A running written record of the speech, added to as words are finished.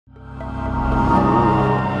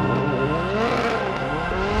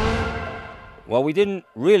Well, we didn't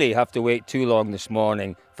really have to wait too long this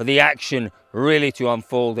morning for the action really to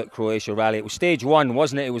unfold at Croatia Rally. It was stage one,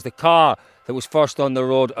 wasn't it? It was the car that was first on the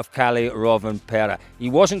road of Kalle Rovanperä. He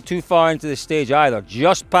wasn't too far into the stage either,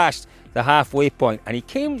 just past the halfway point, and he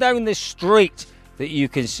came down this straight that you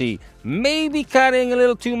can see, maybe carrying a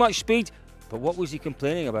little too much speed, but what was he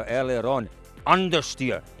complaining about earlier on?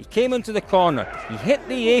 Understeer. He came into the corner, he hit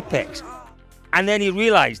the apex, and then he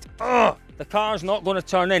realised, oh, the car's not going to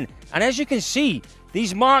turn in. And as you can see,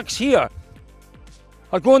 these marks here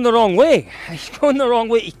are going the wrong way. He's going the wrong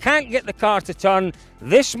way. He can't get the car to turn.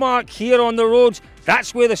 This mark here on the road,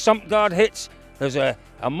 that's where the sump guard hits. There's a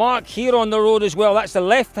mark here on the road as well. That's the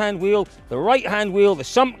left-hand wheel, the right-hand wheel, the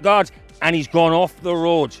sump guard, and he's gone off the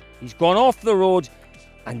road. He's gone off the road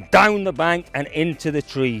and down the bank and into the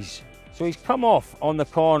trees. So he's come off on the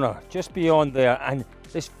corner just beyond there, and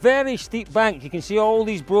this very steep bank, you can see all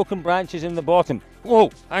these broken branches in the bottom.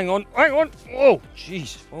 Whoa, hang on, whoa,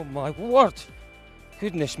 jeez, oh my word.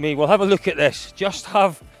 Goodness me, we'll have a look at this. Just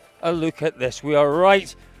have a look at this. We are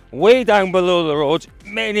right way down below the road,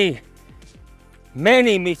 many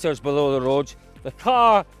meters below the road. The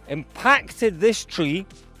car impacted this tree,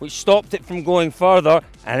 which stopped it from going further,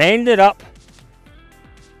 and ended up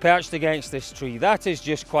perched against this tree. That is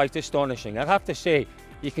just quite astonishing. I'd have to say,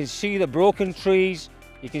 you can see the broken trees,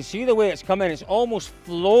 you can see the way it's come in. It's almost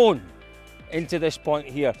flown into this point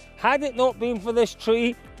here. Had it not been for this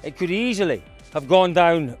tree, it could easily have gone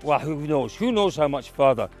down, well, who knows how much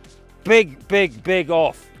further. Big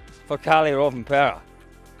off for Kalle Rovanperä.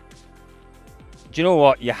 Do you know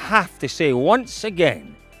what? You have to say, once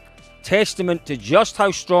again, testament to just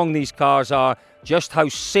how strong these cars are, just how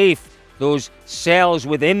safe those cells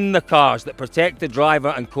within the cars that protect the driver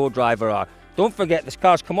and co-driver are. Don't forget, this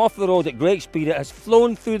car's come off the road at great speed. It has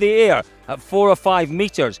flown through the air at 4 or 5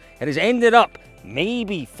 meters. It has ended up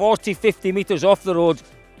maybe 40, 50 meters off the road.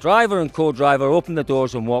 Driver and co-driver opened the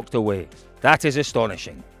doors and walked away. That is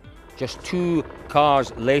astonishing. Just 2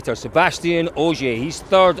 cars later, Sebastian Ogier, he's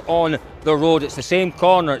third on the road. It's the same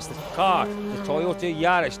corner, it's the car, the Toyota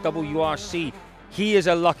Yaris WRC. He is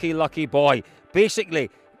a lucky boy. Basically,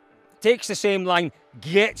 takes the same line,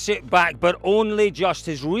 gets it back, but only just.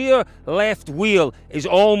 His rear left wheel is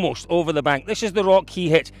almost over the bank. This is the rock he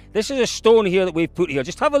hit. This is a stone here that we've put here.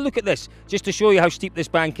 Just have a look at this, just to show you how steep this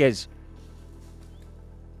bank is.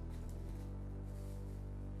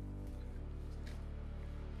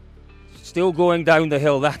 Still going down the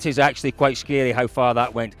hill. That is actually quite scary how far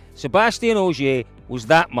that went. Sebastian Ogier was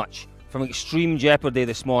that much from extreme jeopardy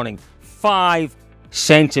this morning. 5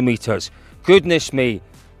 centimeters. Goodness me.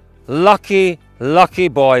 Lucky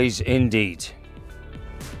boys indeed.